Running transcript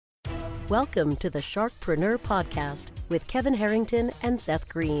Welcome to the Sharkpreneur Podcast with Kevin Harrington and Seth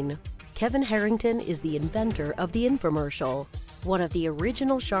Green. Kevin Harrington is the inventor of the infomercial, one of the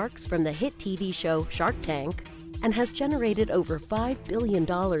original sharks from the hit TV show Shark Tank, and has generated over $5 billion in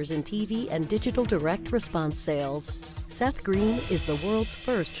TV and digital direct response sales. Seth Green is the world's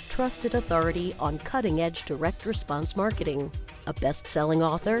first trusted authority on cutting-edge direct response marketing, a best-selling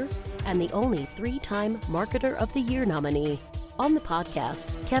author, and the only 3-time Marketer of the Year nominee. On the podcast,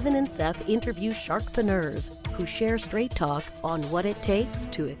 Kevin and Seth interview sharkpreneurs who share straight talk on what it takes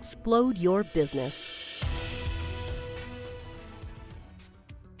to explode your business.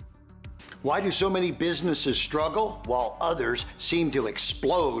 Why do so many businesses struggle while others seem to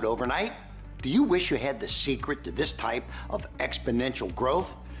explode overnight? Do you wish you had the secret to this type of exponential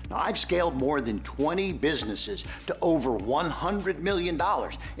growth? Now, I've scaled more than 20 businesses to over $100 million,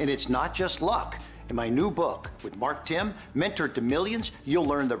 and it's not just luck. In my new book with Mark Timm, Mentor to Millions, you'll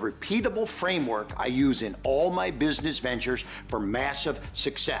learn the repeatable framework I use in all my business ventures for massive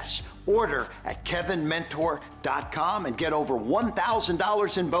success. Order at kevinmentor.com and get over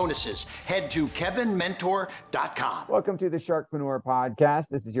 $1,000 in bonuses. Head to kevinmentor.com. Welcome to the Sharkpreneur Podcast.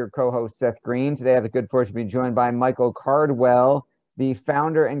 This is your co-host, Seth Green. Today I have the good fortune to be joined by Michael Cardwell, the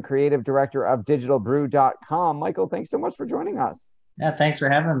founder and creative director of digitalbrew.com. Michael, thanks so much for joining us. Yeah, thanks for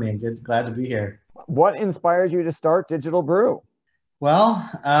having me. Glad to be here. What inspired you to start Digital Brew? Well,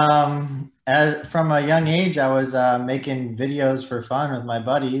 from a young age, I was making videos for fun with my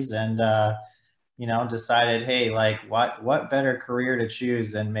buddies, and decided, hey, like what better career to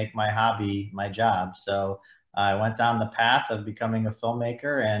choose than make my hobby my job? So I went down the path of becoming a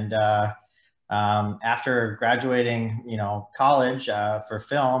filmmaker, and after graduating, college for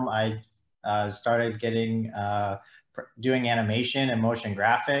film, I started doing animation and motion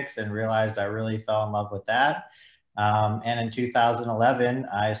graphics, and realized I really fell in love with that. And in 2011,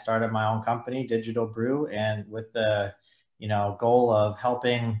 I started my own company, Digital Brew, and with the goal of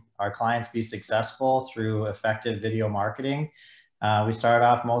helping our clients be successful through effective video marketing. We started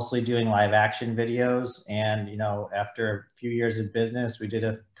off mostly doing live action videos, and after a few years of business, we did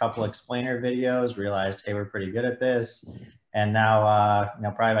a couple explainer videos, realized, hey, we're pretty good at this. And now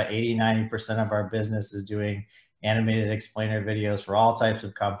probably about 80-90% of our business is doing animated explainer videos for all types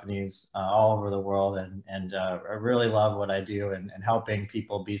of companies all over the world. And I really love what I do and helping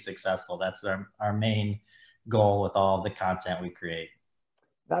people be successful. That's our main goal with all of the content we create.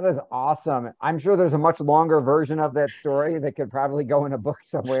 That is awesome. I'm sure there's a much longer version of that story that could probably go in a book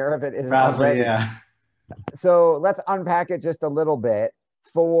somewhere if it isn't already. Yeah. So let's unpack it just a little bit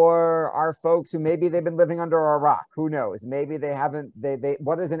for our folks who maybe they've been living under a rock. Who knows? Maybe they haven't.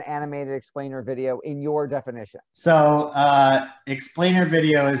 What is an animated explainer video in your definition? So explainer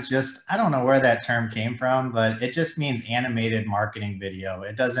video is just, I don't know where that term came from, but it just means animated marketing video.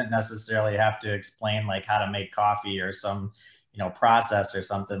 It doesn't necessarily have to explain like how to make coffee or some process or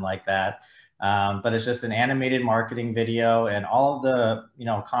something like that. But it's just an animated marketing video, and all of the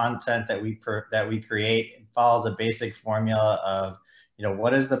content that we create follows a basic formula of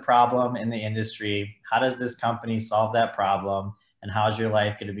what is the problem in the industry? How does this company solve that problem? And how's your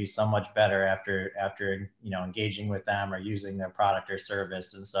life going to be so much better after engaging with them or using their product or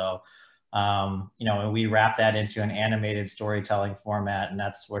service? And so, we wrap that into an animated storytelling format, and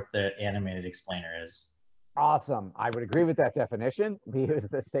that's what the animated explainer is. Awesome. I would agree with that definition. We use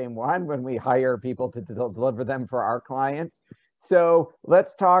the same one when we hire people to deliver them for our clients. So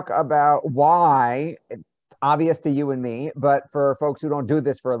let's talk about why. Obvious to you and me, but for folks who don't do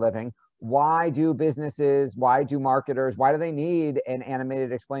this for a living, why do businesses, why do marketers, why do they need an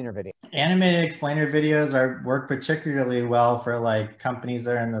animated explainer video? Animated explainer videos work particularly well for like companies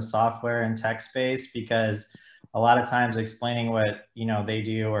that are in the software and tech space, because a lot of times explaining what they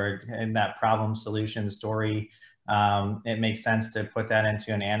do or in that problem solution story, it makes sense to put that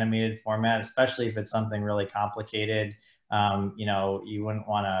into an animated format, especially if it's something really complicated. You wouldn't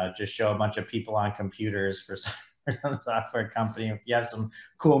want to just show a bunch of people on computers for some software company. If you have some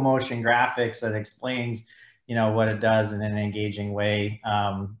cool motion graphics that explains, what it does in an engaging way,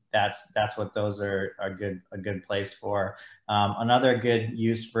 that's what those are a good place for. Another good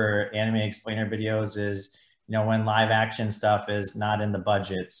use for animated explainer videos is, when live action stuff is not in the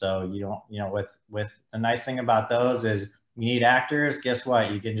budget. So you don't, with the nice thing about those is you need actors. Guess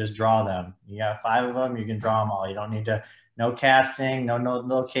what? You can just draw them. You got 5 of them, you can draw them all. You don't need to. No casting, no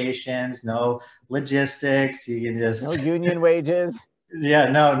locations, no logistics. You can just no union wages. Yeah,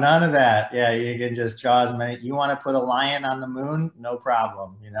 no, none of that. Yeah, you can just draw as many. You want to put a lion on the moon? No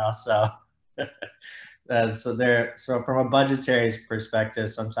problem. So so from a budgetary perspective,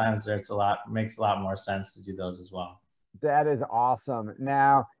 sometimes makes a lot more sense to do those as well. That is awesome.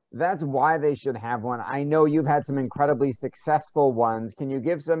 Now, That's why they should have one. I know you've had some incredibly successful ones. Can you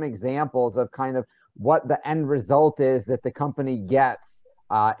give some examples of kind of what the end result is that the company gets?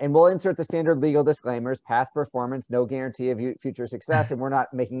 And we'll insert the standard legal disclaimers: past performance, no guarantee of future success, and we're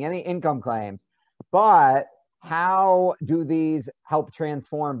not making any income claims. But how do these help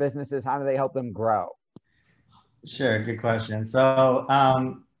transform businesses? How do they help them grow? Sure, good question. So,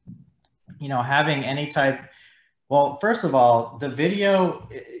 you know, having any type, well, first of all, the video,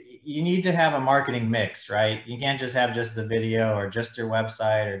 you need to have a marketing mix, right? You can't just have just the video or just your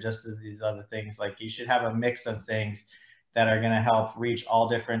website or just these other things. Like, you should have a mix of things that are going to help reach all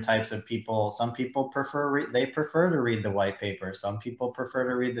different types of people. Some people prefer, they prefer to read the white paper. Some people prefer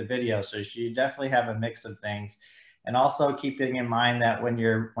to read the video. So you should definitely have a mix of things. And also keeping in mind that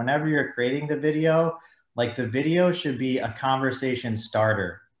whenever you're creating the video, like, the video should be a conversation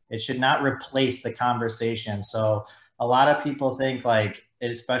starter. It should not replace the conversation. So a lot of people think, like,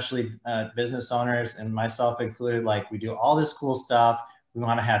 especially business owners and myself included, like, we do all this cool stuff. We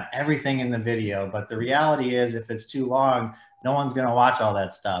want to have everything in the video. But the reality is, if it's too long, no one's going to watch all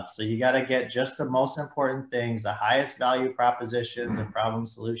that stuff. So you got to get just the most important things, the highest value propositions and problem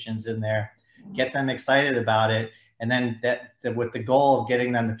solutions in there, get them excited about it. And then with the goal of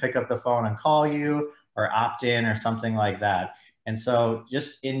getting them to pick up the phone and call you or opt in or something like that. And so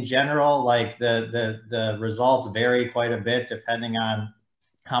just in general, like, the results vary quite a bit depending on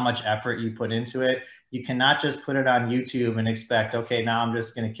how much effort you put into it. You cannot just put it on YouTube and expect, okay, now I'm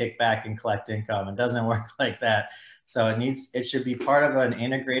just going to kick back and collect income. It doesn't work like that. So it should be part of an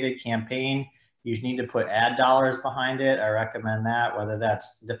integrated campaign. You need to put ad dollars behind it. I recommend that, whether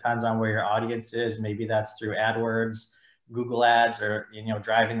depends on where your audience is. Maybe that's through AdWords, Google Ads, or, you know,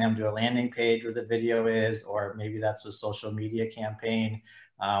 driving them to a landing page where the video is, or maybe that's a social media campaign,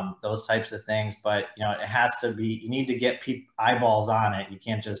 those types of things. But, you know, it has to be, you need to get eyeballs on it. You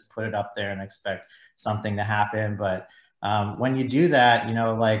can't just put it up there and expect something to happen. But when you do that, you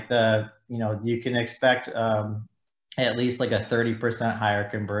know, like you can expect at least like a 30% higher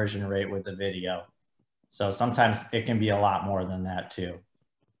conversion rate with the video. So sometimes it can be a lot more than that too.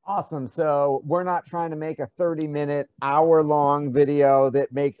 Awesome. So we're not trying to make a 30-minute, hour-long video that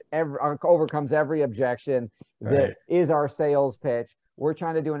overcomes every objection that is our sales pitch. We're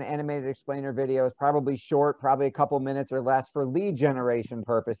trying to do an animated explainer video. It's probably short, probably a couple minutes or less, for lead generation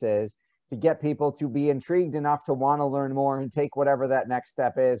purposes, to get people to be intrigued enough to want to learn more and take whatever that next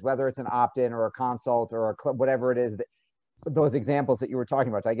step is, whether it's an opt-in or a consult or whatever it is, those examples that you were talking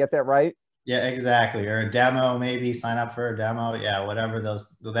about. Did I get that right? Yeah, exactly. Or a demo, maybe sign up for a demo. Yeah, whatever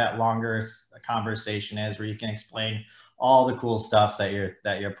that longer conversation is, where you can explain all the cool stuff that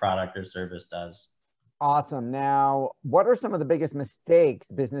your product or service does. Awesome. Now, what are some of the biggest mistakes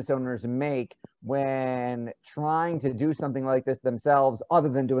business owners make when trying to do something like this themselves, other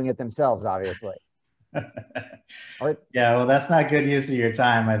than doing it themselves, obviously? Right. Yeah, well, that's not good use of your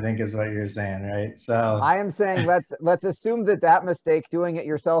time, I think, is what you're saying, right? So I am saying let's assume that mistake, doing it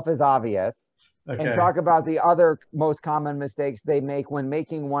yourself, is obvious. Okay. And talk about the other most common mistakes they make when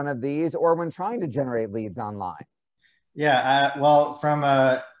making one of these, or when trying to generate leads online. Yeah, well, from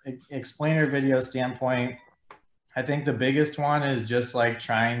a explainer video standpoint, I think the biggest one is just like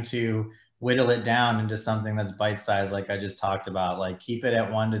trying to whittle it down into something that's bite-sized, like I just talked about. Like, keep it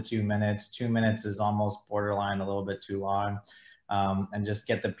at 1 to 2 minutes. 2 minutes is almost borderline a little bit too long, and just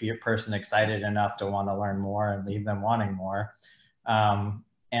get the person excited enough to want to learn more and leave them wanting more. And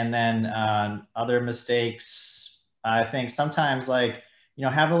then other mistakes, I think sometimes, like, you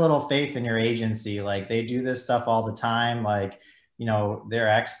know, have a little faith in your agency. Like, they do this stuff all the time. Like, you know, they're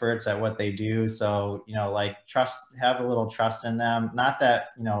experts at what they do. So, you know, like, have a little trust in them. Not that,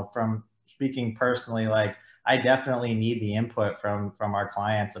 you know, from speaking personally, like, I definitely need the input from our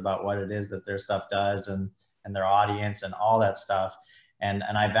clients about what it is that their stuff does, and their audience and all that stuff. And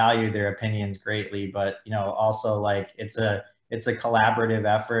I value their opinions greatly, but, you know, also, like, it's a collaborative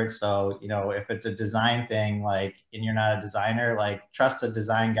effort. So, you know, if it's a design thing, like, and you're not a designer, like, trust the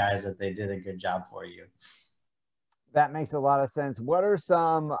design guys that they did a good job for you. That makes a lot of sense. What are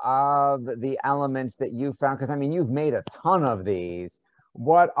some of the elements that you found? Because, I mean, you've made a ton of these.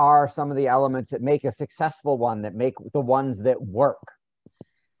 What are some of the elements that make a successful one, that make the ones that work?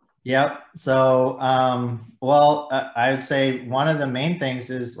 Yep. So, well, I would say one of the main things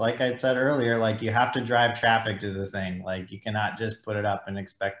is, like I said earlier, like, you have to drive traffic to the thing. Like, you cannot just put it up and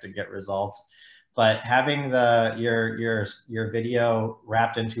expect to get results. But having your video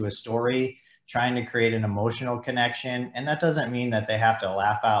wrapped into a story, trying to create an emotional connection, and that doesn't mean that they have to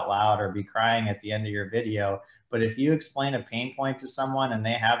laugh out loud or be crying at the end of your video. But if you explain a pain point to someone and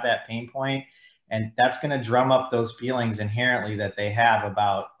they have that pain point, And that's going to drum up those feelings inherently that they have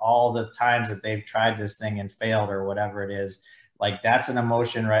about all the times that they've tried this thing and failed or whatever it is. Like that's an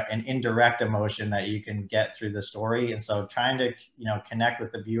emotion, right? An indirect emotion that you can get through the story. And so trying to, connect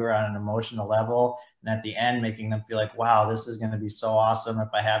with the viewer on an emotional level, and at the end, making them feel like, wow, this is going to be so awesome. If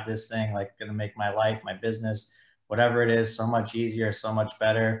I have this thing, like going to make my life, my business, whatever it is, so much easier, so much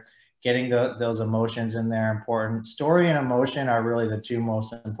better. Getting those emotions in there important. Story and emotion are really the two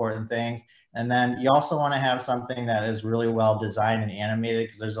most important things. And then you also want to have something that is really well designed and animated,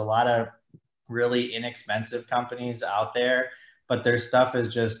 because there's a lot of really inexpensive companies out there, but their stuff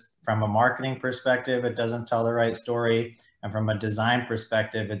is just, from a marketing perspective, it doesn't tell the right story. And from a design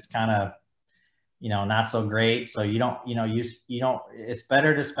perspective, it's kind of, not so great. So you don't, it's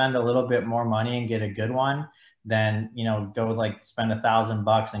better to spend a little bit more money and get a good one than, go like spend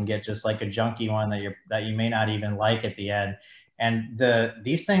 $1,000 and get just like a junky one that you may not even like at the end. And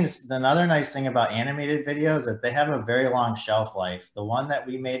these things, another nice thing about animated videos is that they have a very long shelf life. The one that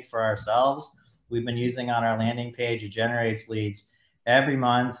we made for ourselves, we've been using on our landing page. It generates leads every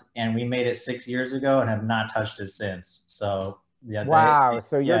month, and we made it 6 years ago and have not touched it since. So yeah. Wow.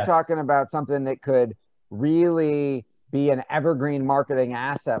 So you're talking about something that could really be an evergreen marketing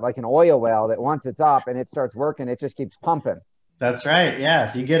asset, like an oil well that once it's up and it starts working, it just keeps pumping. That's right. Yeah.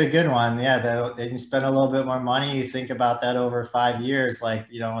 If you get a good one, then you spend a little bit more money. You think about that over 5 years, like,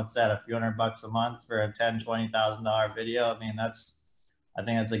 what's that, a few $100 a month for a $10,000, $20,000 video. I mean, I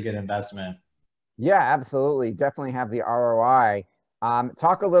think that's a good investment. Yeah, absolutely. Definitely have the ROI.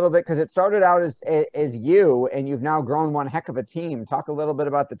 Talk a little bit, because it started out as you, and you've now grown one heck of a team. Talk a little bit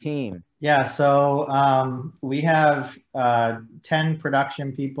about the team. Yeah, so we have 10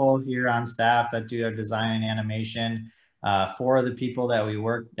 production people here on staff that do our design and animation. 4 of the people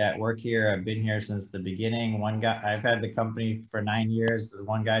that work here have been here since the beginning. One guy, I've had the company for 9 years.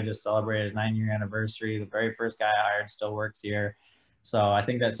 One guy just celebrated his 9-year anniversary. The very first guy I hired still works here. So I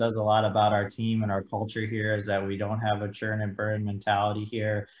think that says a lot about our team and our culture here, is that we don't have a churn and burn mentality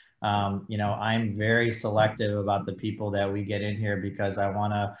here. I'm very selective about the people that we get in here, because I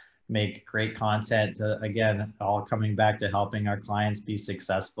want to make great content again, all coming back to helping our clients be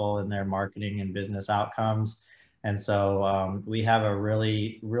successful in their marketing and business outcomes. And so we have a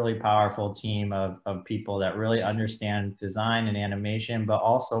really, really powerful team of people that really understand design and animation, but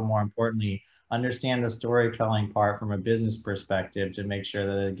also, more importantly, understand the storytelling part from a business perspective to make sure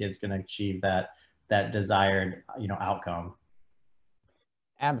that it's going to achieve that desired, outcome.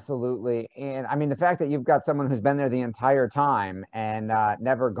 Absolutely. And I mean, the fact that you've got someone who's been there the entire time and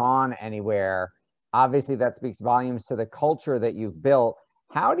never gone anywhere, obviously that speaks volumes to the culture that you've built.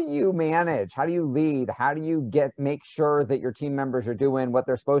 How do you manage? How do you lead? How do you make sure that your team members are doing what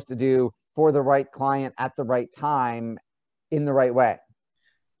they're supposed to do for the right client at the right time in the right way?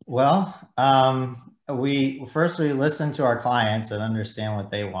 Well, we listen to our clients and understand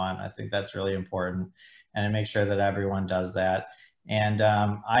what they want. I think that's really important, and to make sure that everyone does that. And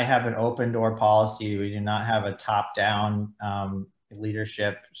I have an open door policy. We do not have a top-down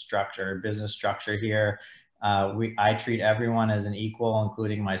leadership structure, business structure here. I treat everyone as an equal,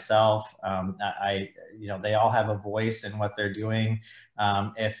 including myself. They all have a voice in what they're doing.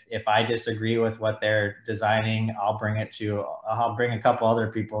 If I disagree with what they're designing, I'll bring a couple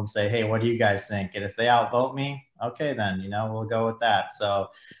other people and say, hey, what do you guys think? And if they outvote me, okay, then, we'll go with that. So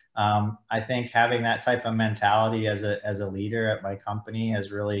I think having that type of mentality as a leader at my company has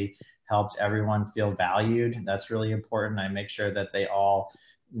really helped everyone feel valued. That's really important. I make sure that they all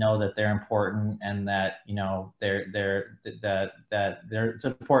know that they're important, and that it's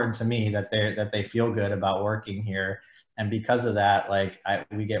important to me that they feel good about working here. And because of that,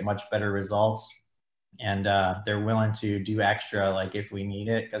 we get much better results, and they're willing to do extra, like if we need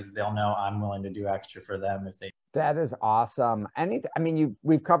it, because they'll know I'm willing to do extra for them if they. That is awesome.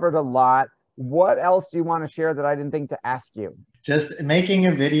 We've covered a lot. What else do you want to share that I didn't think to ask you? Just making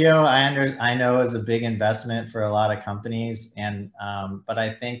a video, I know is a big investment for a lot of companies, and but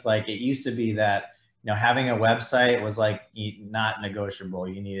I think it used to be that having a website was not negotiable.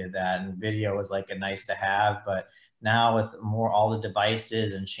 You needed that, and video was a nice to have. But now with all the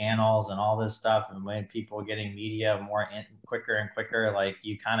devices and channels and all this stuff, and when people are getting media quicker and quicker,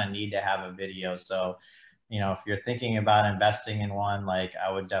 you kind of need to have a video. So if you're thinking about investing in one, I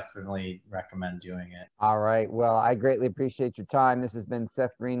would definitely recommend doing it. All right. Well, I greatly appreciate your time. This has been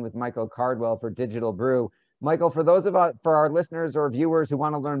Seth Green with Michael Cardwell for Digital Brew. Michael, for our listeners or viewers who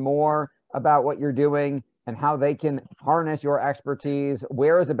want to learn more about what you're doing and how they can harness your expertise,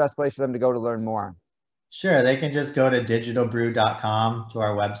 where is the best place for them to go to learn more? Sure. They can just go to digitalbrew.com to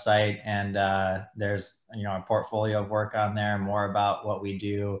our website, and there's, a portfolio of work on there, more about what we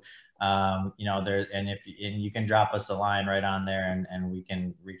do. And you can drop us a line right on there, and we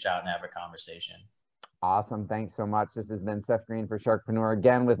can reach out and have a conversation. Awesome. Thanks so much. This has been Seth Green for Sharkpreneur,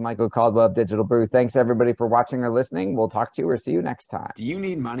 again with Michael Caldwell of Digital Brew. Thanks everybody for watching or listening. We'll talk to you or see you next time. Do you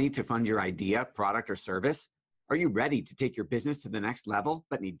need money to fund your idea, product, or service? Are you ready to take your business to the next level,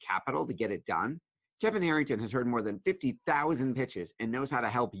 but need capital to get it done? Kevin Harrington has heard more than 50,000 pitches and knows how to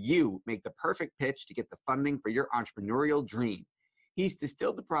help you make the perfect pitch to get the funding for your entrepreneurial dream. He's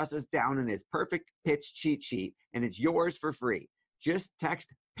distilled the process down in his perfect pitch cheat sheet, and it's yours for free. Just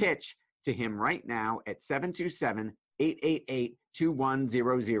text PITCH to him right now at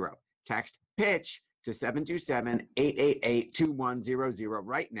 727-888-2100. Text PITCH to 727-888-2100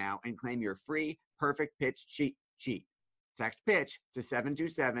 right now and claim your free perfect pitch cheat sheet. Text PITCH to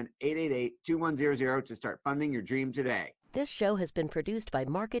 727-888-2100 to start funding your dream today. This show has been produced by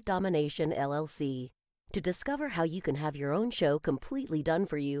Market Domination, LLC. To discover how you can have your own show completely done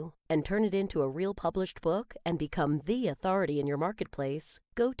for you and turn it into a real published book and become the authority in your marketplace,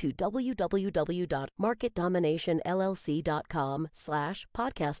 go to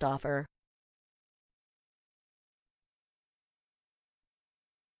www.marketdominationllc.com/podcast offer.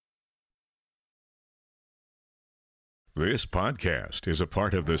 This podcast is a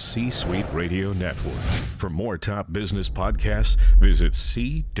part of the C-Suite Radio Network. For more top business podcasts, visit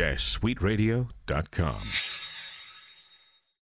c-suiteradio.com.